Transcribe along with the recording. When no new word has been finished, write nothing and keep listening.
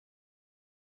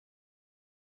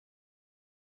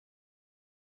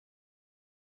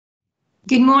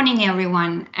Good morning,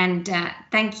 everyone, and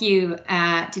thank you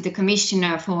to the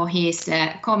Commissioner for his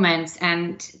comments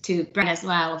and to Brad as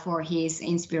well for his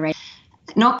inspiration.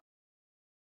 Nokia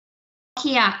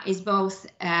is both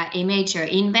a major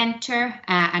inventor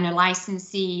and a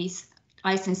licensee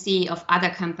of other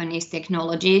companies'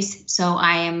 technologies, so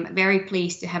I am very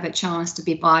pleased to have a chance to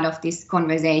be part of this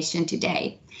conversation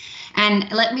today.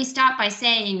 And let me start by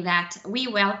saying that we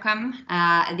welcome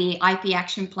the IP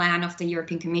Action Plan of the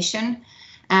European Commission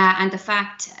and the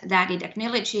fact that it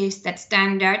acknowledges that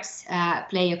standards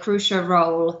play a crucial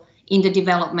role in the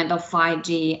development of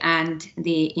 5G and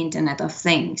the Internet of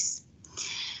Things.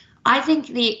 I think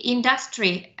the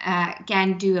industry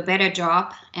can do a better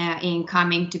job in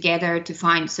coming together to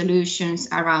find solutions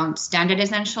around standard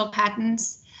essential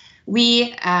patents.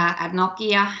 We at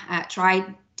Nokia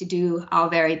tried to do our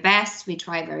very best. We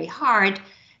try very hard,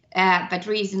 but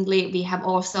recently we have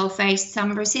also faced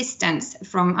some resistance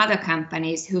from other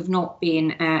companies who've not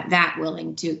been that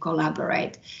willing to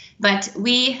collaborate. But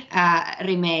we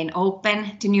remain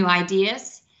open to new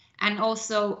ideas and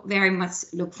also very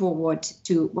much look forward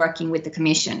to working with the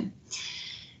Commission.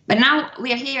 But now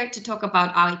we are here to talk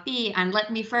about IP, and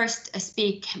let me first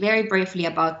speak very briefly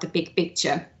about the big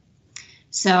picture.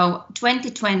 So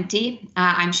 2020,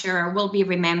 I'm sure, will be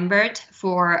remembered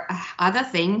for other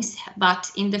things,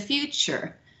 but in the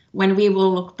future, when we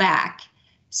will look back,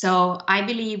 so I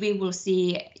believe we will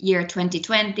see year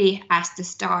 2020 as the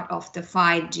start of the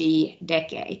 5G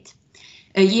decade.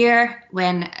 A year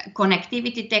when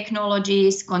connectivity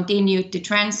technologies continued to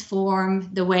transform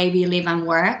the way we live and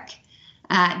work.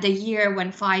 The year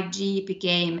when 5G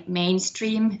became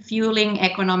mainstream, fueling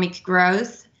economic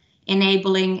growth,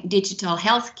 enabling digital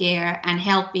healthcare and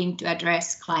helping to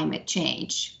address climate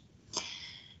change.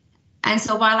 And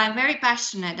so while I'm very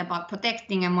passionate about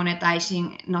protecting and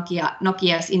monetizing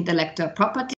Nokia's intellectual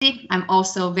property, I'm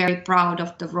also very proud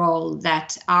of the role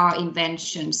that our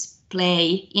inventions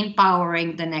play in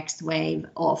powering the next wave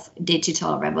of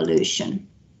digital revolution.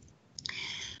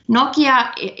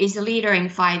 Nokia is a leader in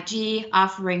 5G,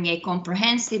 offering a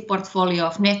comprehensive portfolio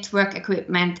of network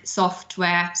equipment,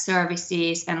 software,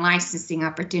 services, and licensing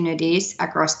opportunities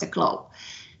across the globe.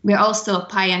 We're also a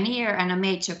pioneer and a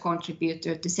major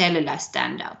contributor to cellular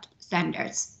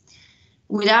standards.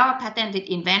 With our patented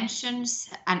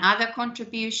inventions and other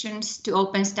contributions to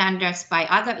open standards by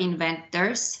other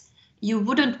inventors, you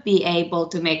wouldn't be able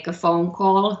to make a phone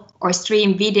call or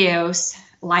stream videos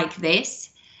like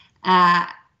this.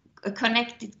 A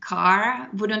connected car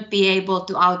wouldn't be able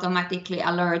to automatically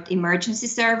alert emergency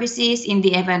services in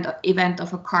the event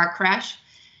of a car crash.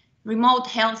 Remote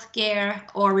healthcare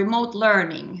or remote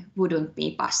learning wouldn't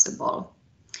be possible.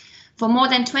 For more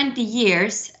than 20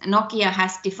 years, Nokia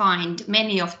has defined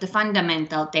many of the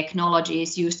fundamental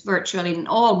technologies used virtually in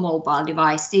all mobile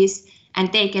devices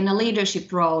and taken a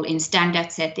leadership role in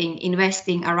standard setting,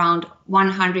 investing around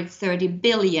 130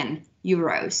 billion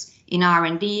euros in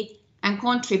R&D and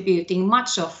contributing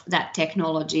much of that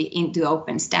technology into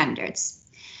open standards.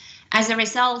 As a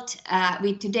result,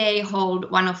 we today hold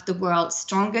one of the world's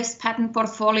strongest patent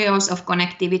portfolios of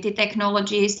connectivity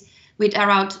technologies, with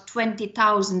around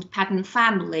 20,000 patent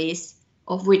families,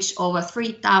 of which over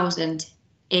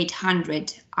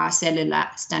 3,800 are cellular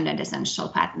standard essential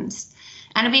patents.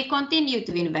 And we continue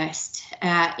to invest.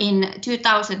 In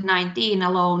 2019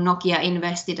 alone, Nokia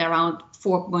invested around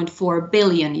 4.4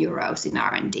 billion euros in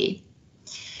R&D.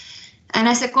 And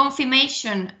as a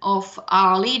confirmation of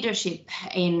our leadership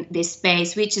in this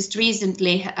space, we just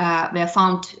recently were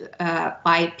found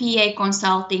by PA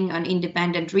Consulting, an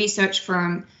independent research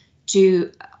firm,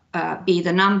 to be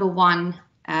the #1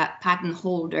 patent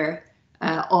holder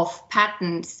of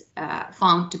patents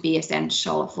found to be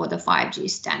essential for the 5G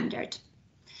standard.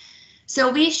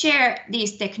 So we share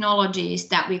these technologies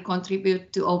that we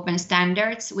contribute to open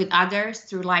standards with others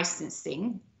through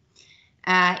licensing.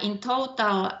 In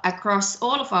total, across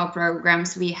all of our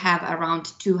programs, we have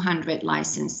around 200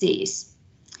 licensees.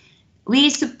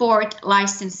 We support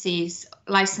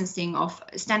licensing of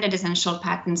standard essential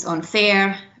patents on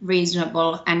fair,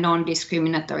 reasonable, and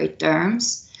non-discriminatory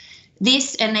terms.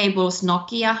 This enables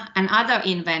Nokia and other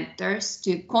inventors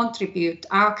to contribute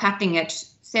our cutting-edge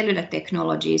cellular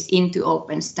technologies into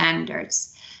open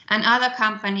standards. And other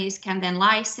companies can then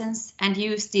license and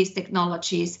use these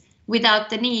technologies without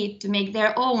the need to make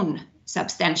their own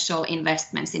substantial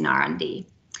investments in R&D.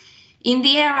 In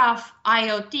the era of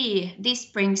IoT, this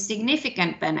brings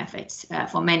significant benefits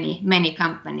for many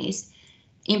companies.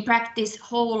 In practice,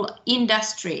 whole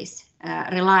industries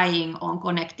relying on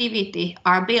connectivity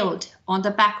are built on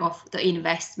the back of the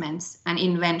investments and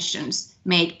inventions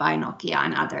made by Nokia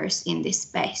and others in this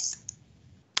space.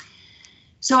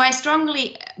 So I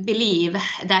strongly believe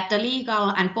that the legal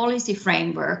and policy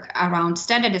framework around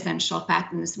standard essential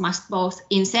patents must both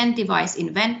incentivize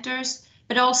inventors,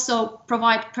 but also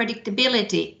provide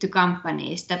predictability to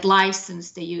companies that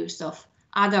license the use of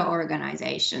other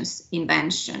organizations'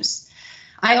 inventions.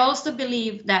 I also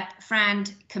believe that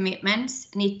FRAND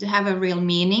commitments need to have a real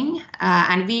meaning,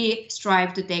 and we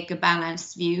strive to take a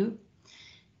balanced view.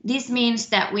 This means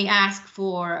that we ask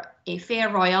for a fair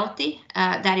royalty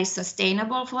that is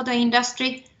sustainable for the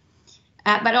industry,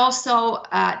 but also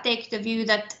take the view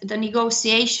that the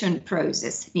negotiation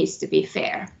process needs to be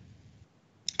fair.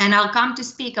 And I'll come to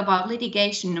speak about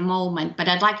litigation in a moment, but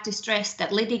I'd like to stress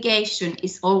that litigation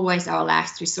is always our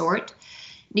last resort.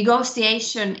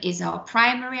 Negotiation is our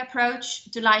primary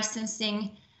approach to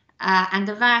licensing, and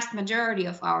the vast majority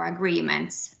of our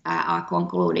agreements are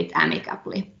concluded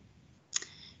amicably.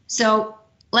 So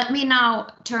let me now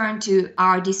turn to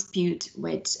our dispute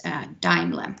with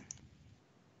Daimler.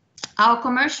 Our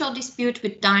commercial dispute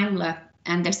with Daimler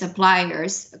and their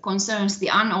suppliers concerns the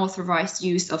unauthorized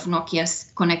use of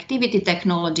Nokia's connectivity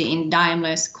technology in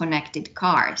Daimler's connected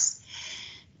cars.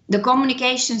 The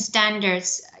communication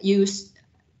standards used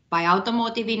by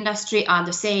automotive industry are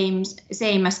the same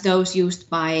as those used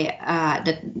by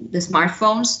the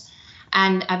smartphones,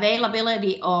 and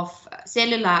availability of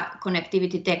cellular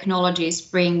connectivity technologies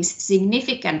brings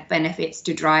significant benefits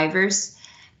to drivers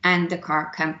and the car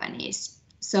companies.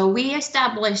 So we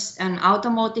established an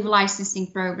automotive licensing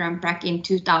program back in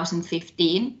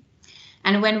 2015.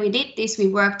 And when we did this, we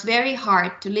worked very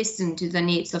hard to listen to the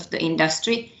needs of the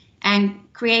industry and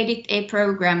created a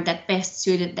program that best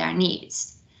suited their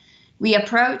needs. We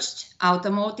approached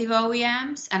automotive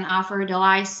OEMs and offered a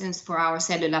license for our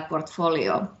cellular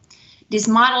portfolio. This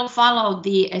model followed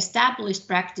the established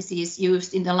practices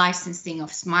used in the licensing of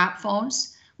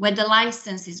smartphones, where the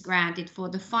license is granted for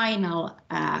the final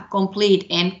complete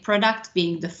end product,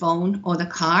 being the phone or the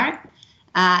car,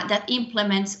 that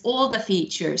implements all the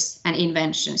features and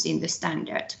inventions in the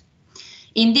standard.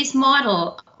 In this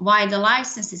model, while the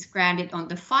license is granted on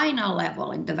the final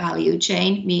level in the value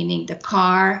chain, meaning the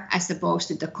car as opposed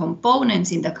to the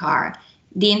components in the car,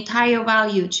 the entire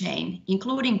value chain,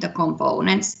 including the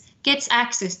components, gets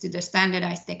access to the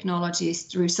standardized technologies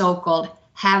through so-called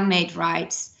have-made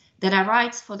rights, that are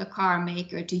rights for the car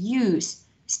maker to use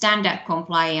standard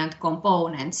compliant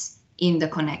components in the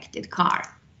connected car.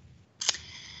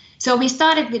 So we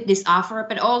started with this offer,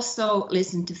 but also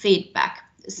listened to feedback.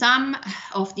 Some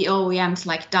of the OEMs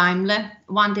like Daimler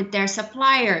wanted their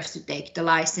suppliers to take the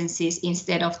licenses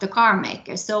instead of the car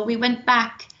makers. So we went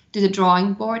back to the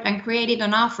drawing board and created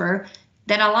an offer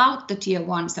that allowed the tier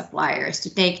 1 suppliers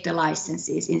to take the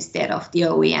licenses instead of the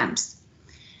OEMs.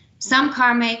 Some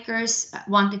car makers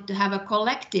wanted to have a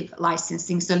collective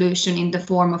licensing solution in the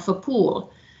form of a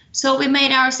pool. So we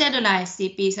made our cellular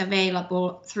SCPs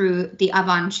available through the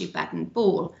Avanci patent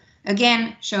pool,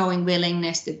 again showing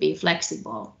willingness to be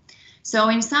flexible. So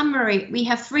in summary, we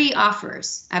have 3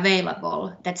 offers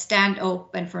available that stand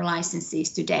open for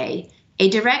licenses today. A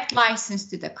direct license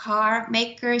to the car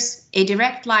makers, a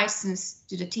direct license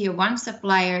to the tier 1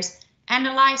 suppliers, and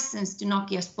a license to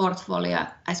Nokia's portfolio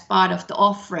as part of the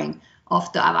offering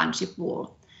of the Avanci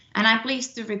pool. And I'm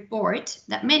pleased to report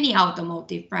that many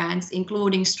automotive brands,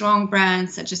 including strong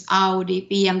brands such as Audi,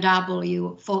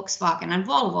 BMW, Volkswagen, and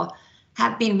Volvo,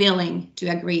 have been willing to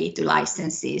agree to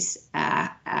licenses,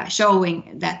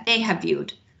 showing that they have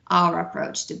viewed our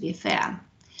approach to be fair.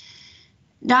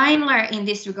 Daimler in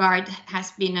this regard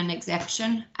has been an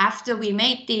exception. After we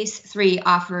made these 3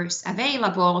 offers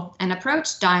available and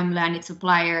approached Daimler and its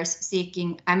suppliers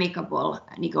seeking amicable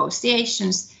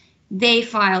negotiations, they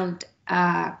filed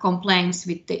complaints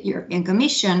with the European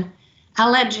Commission,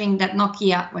 alleging that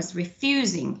Nokia was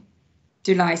refusing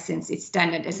to license its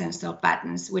standard essential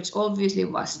patents, which obviously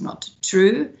was not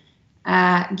true,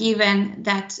 given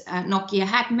that Nokia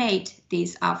had made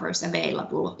these offers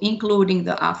available, including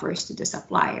the offers to the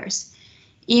suppliers.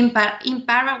 In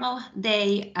parallel,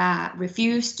 they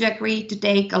refused to agree to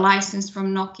take a license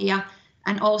from Nokia,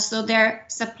 and also their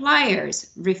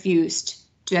suppliers refused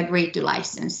to agree to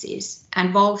licenses,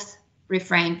 and both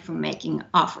refrained from making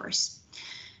offers.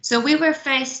 So we were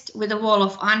faced with a wall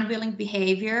of unwilling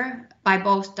behavior by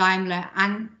both Daimler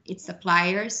and its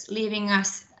suppliers, leaving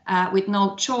us with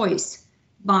no choice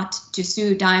but to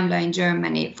sue Daimler in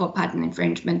Germany for patent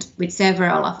infringement with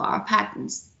several of our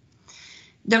patents.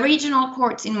 The regional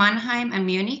courts in Mannheim and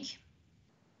Munich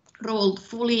ruled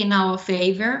fully in our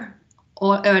favor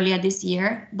earlier this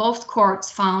year. Both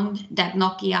courts found that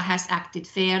Nokia has acted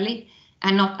fairly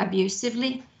and not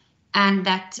abusively, and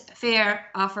that fair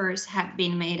offers have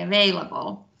been made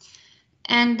available.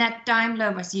 and that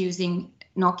Daimler was using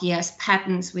Nokia's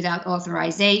patents without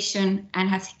authorization and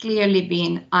has clearly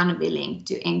been unwilling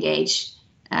to engage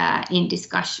in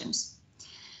discussions.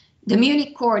 The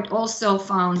Munich court also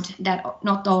found that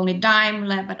not only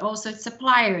Daimler but also its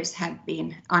suppliers had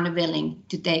been unwilling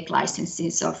to take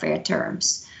licenses on fair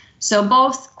terms. So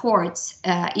both courts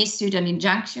issued an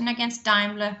injunction against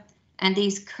Daimler, and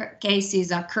these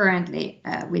cases are currently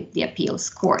with the appeals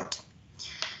court.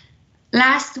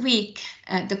 Last week,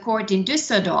 the court in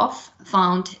Düsseldorf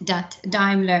found that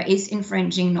Daimler is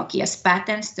infringing Nokia's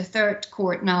patents, the third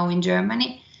court now in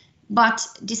Germany, but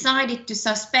decided to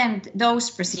suspend those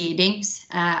proceedings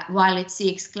while it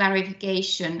seeks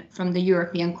clarification from the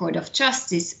European Court of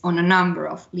Justice on a number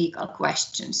of legal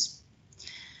questions.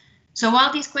 So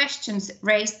while these questions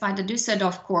raised by the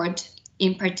Düsseldorf court,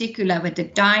 in particular whether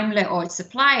Daimler or its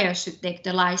supplier should take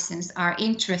the license, are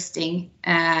interesting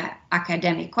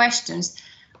academic questions,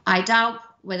 I doubt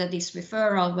whether this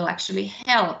referral will actually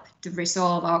help to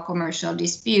resolve our commercial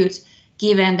dispute,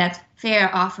 given that fair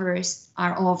offers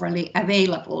are overly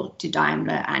available to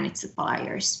Daimler and its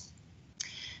suppliers.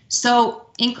 So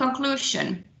in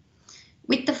conclusion,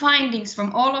 with the findings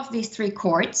from all of these three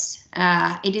courts,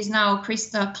 it is now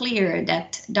crystal clear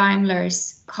that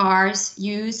Daimler's cars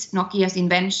use Nokia's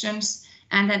inventions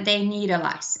and that they need a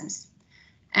license.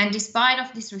 And despite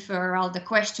of this referral, the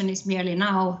question is merely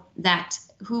now that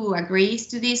who agrees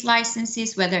to these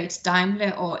licenses, whether it's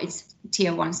Daimler or its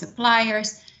tier 1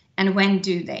 suppliers, and when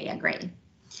do they agree.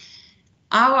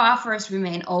 Our offers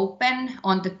remain open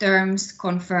on the terms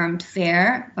confirmed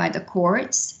fair by the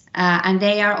courts, and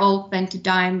they are open to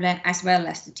Daimler as well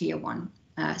as the tier 1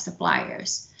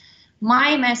 suppliers.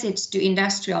 My message to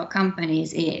industrial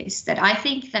companies is that I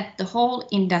think that the whole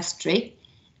industry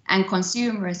and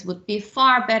consumers would be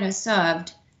far better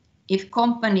served if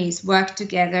companies work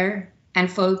together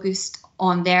and focused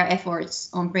on their efforts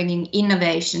on bringing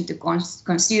innovation to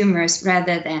consumers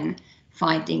rather than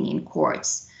fighting in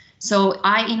courts. So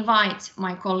I invite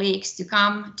my colleagues to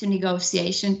come to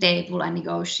negotiation table and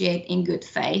negotiate in good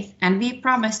faith, and we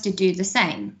promise to do the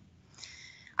same.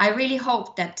 I really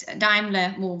hope that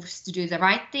Daimler moves to do the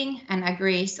right thing and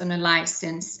agrees on a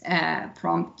license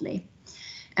promptly.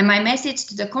 And my message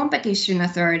to the competition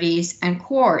authorities and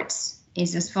courts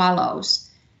is as follows.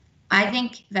 I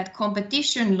think that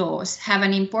competition laws have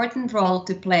an important role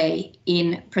to play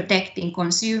in protecting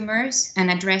consumers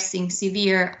and addressing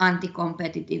severe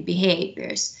anti-competitive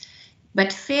behaviors.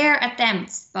 But fair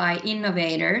attempts by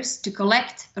innovators to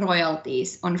collect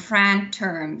royalties on frank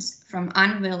terms from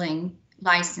unwilling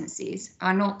licensees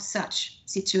are not such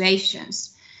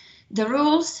situations. The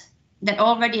rules that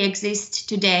already exist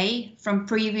today from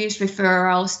previous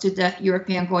referrals to the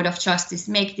European Court of Justice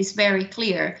make this very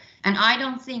clear. And I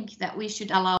don't think that we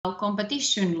should allow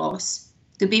competition laws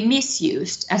to be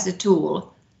misused as a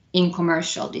tool in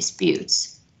commercial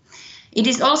disputes. It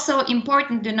is also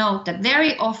important to note that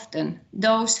very often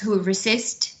those who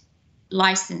resist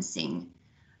licensing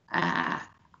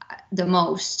the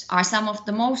most are some of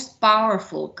the most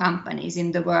powerful companies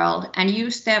in the world and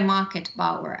use their market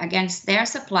power against their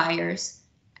suppliers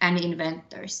and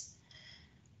inventors.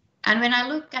 And when I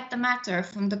look at the matter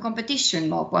from the competition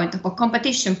law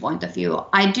competition point of view,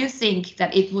 I do think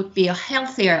that it would be a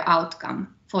healthier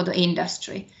outcome for the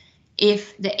industry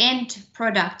if the end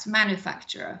product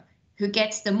manufacturer who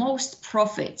gets the most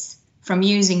profits from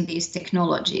using these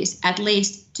technologies at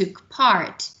least took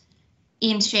part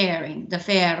in sharing the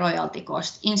fair royalty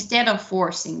cost instead of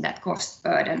forcing that cost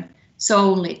burden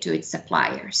solely to its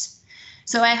suppliers.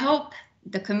 So I hope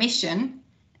the Commission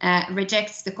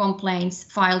rejects the complaints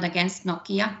filed against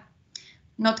Nokia.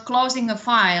 Not closing a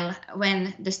file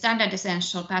when the standard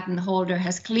essential patent holder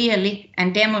has clearly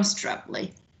and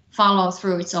demonstrably followed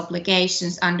through its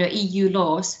obligations under EU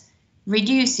laws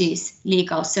reduces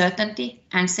legal certainty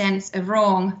and sends a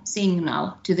wrong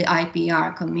signal to the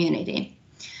IPR community.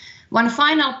 One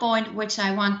final point which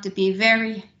I want to be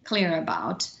very clear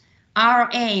about. Our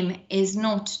aim is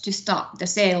not to stop the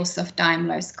sales of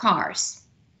Daimler's cars.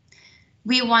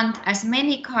 We want as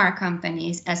many car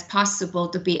companies as possible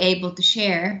to be able to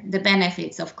share the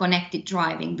benefits of connected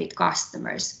driving with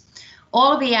customers.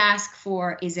 All we ask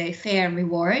for is a fair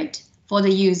reward for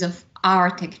the use of our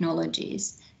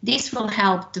technologies. This will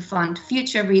help to fund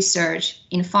future research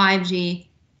in 5G,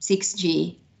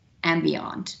 6G, and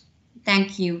beyond.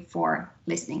 Thank you for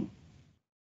listening.